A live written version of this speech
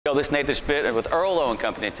Yo, this is Nathan Schmidt with Earl, Owen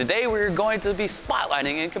Company. Today we're going to be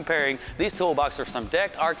spotlighting and comparing these toolboxes from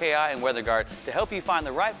Decked, RKI, and Weatherguard to help you find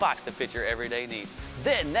the right box to fit your everyday needs.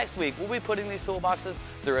 Then next week we'll be putting these toolboxes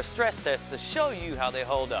through a stress test to show you how they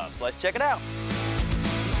hold up. So let's check it out.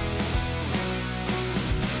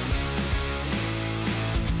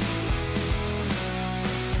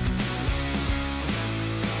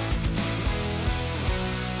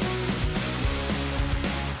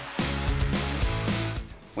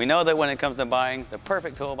 We know that when it comes to buying the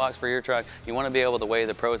perfect toolbox for your truck, you want to be able to weigh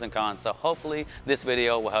the pros and cons, so hopefully this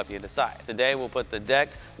video will help you decide. Today we'll put the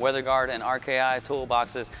Decked, Weatherguard, and RKI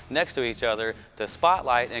toolboxes next to each other to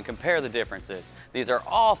spotlight and compare the differences. These are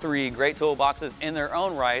all three great toolboxes in their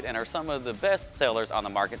own right and are some of the best sellers on the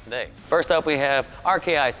market today. First up we have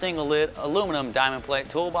RKI single lid aluminum diamond plate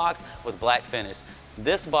toolbox with black finish.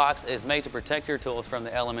 This box is made to protect your tools from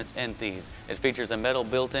the elements and thieves. It features a metal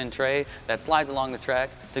built-in tray that slides along the track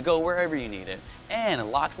to go wherever you need it, and it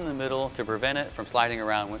locks in the middle to prevent it from sliding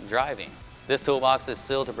around when driving. This toolbox is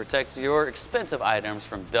sealed to protect your expensive items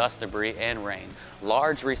from dust, debris, and rain.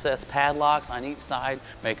 Large recessed padlocks on each side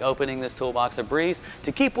make opening this toolbox a breeze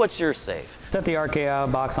to keep what's yours safe. Set the RKI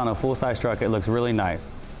box on a full-size truck. It looks really nice.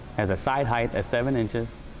 It has a side height of 7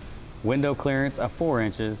 inches, window clearance of 4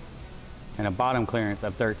 inches, and a bottom clearance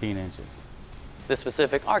of 13 inches. This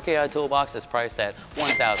specific RKI toolbox is priced at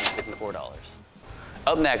 $1,054.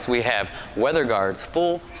 Up next we have Weatherguard's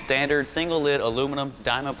full standard single lid aluminum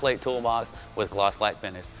diamond plate toolbox with gloss black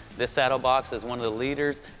finish. This saddle box is one of the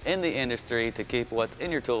leaders in the industry to keep what's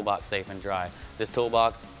in your toolbox safe and dry. This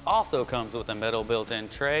toolbox also comes with a metal built-in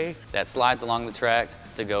tray that slides along the track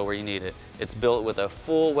to go where you need it. It's built with a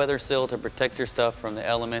full weather seal to protect your stuff from the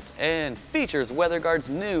elements and features Weatherguard's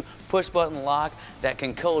new push-button lock that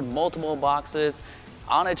can code multiple boxes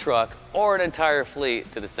on a truck or an entire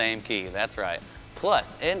fleet to the same key. That's right.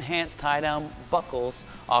 Plus, enhanced tie-down buckles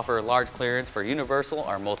offer large clearance for universal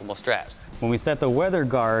or multiple straps. When we set the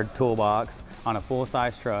Weatherguard toolbox on a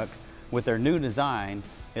full-size truck with their new design,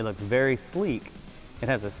 it looks very sleek. It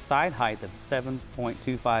has a side height of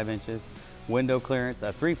 7.25 inches, window clearance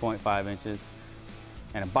of 3.5 inches,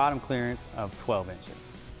 and a bottom clearance of 12 inches.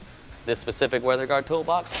 This specific Weatherguard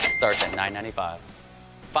toolbox starts at $9.95.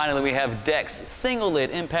 Finally, we have Deck's single lid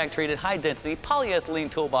impact treated high density polyethylene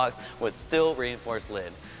toolbox with steel reinforced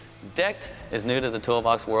lid. Decked is new to the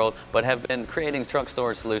toolbox world, but have been creating truck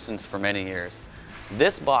storage solutions for many years.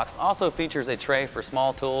 This box also features a tray for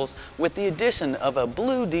small tools with the addition of a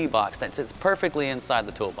blue D-box that sits perfectly inside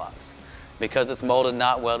the toolbox. Because it's molded,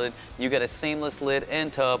 not welded, you get a seamless lid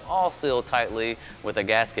and tub all sealed tightly with a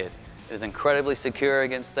gasket. It is incredibly secure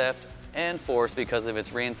against theft and force because of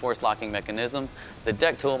its reinforced locking mechanism. The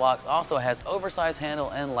Decked toolbox also has oversized handle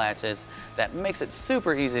and latches that makes it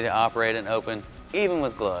super easy to operate and open, even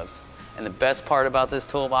with gloves. And the best part about this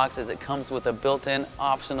toolbox is it comes with a built-in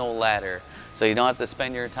optional ladder, so you don't have to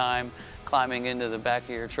spend your time climbing into the back of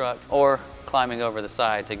your truck or climbing over the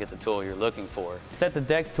side to get the tool you're looking for. Set the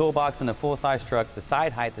Decked toolbox in a full-size truck. The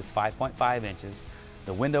side height is 5.5 inches,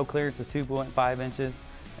 the window clearance is 2.5 inches,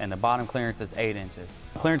 and the bottom clearance is 8 inches.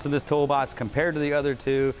 The clearance of this toolbox compared to the other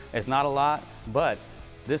two is not a lot, but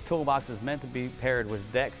this toolbox is meant to be paired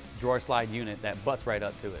with Deck's drawer slide unit that butts right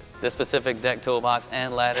up to it. This specific Decked toolbox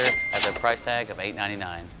and ladder has a price tag of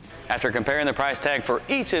 $8.99. After comparing the price tag for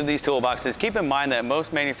each of these toolboxes, keep in mind that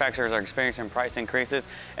most manufacturers are experiencing price increases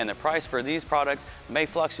and the price for these products may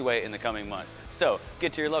fluctuate in the coming months. So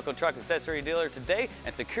get to your local truck accessory dealer today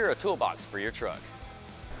and secure a toolbox for your truck.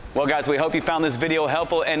 Well guys, we hope you found this video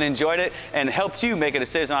helpful and enjoyed it and helped you make a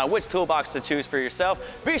decision on which toolbox to choose for yourself.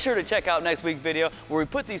 Be sure to check out next week's video where we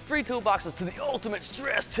put these three toolboxes to the ultimate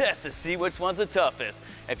stress test to see which one's the toughest.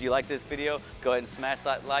 If you like this video, go ahead and smash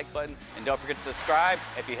that like button and don't forget to subscribe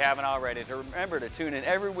if you haven't already. Remember to tune in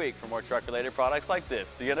every week for more truck related products like this.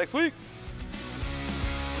 See you next week.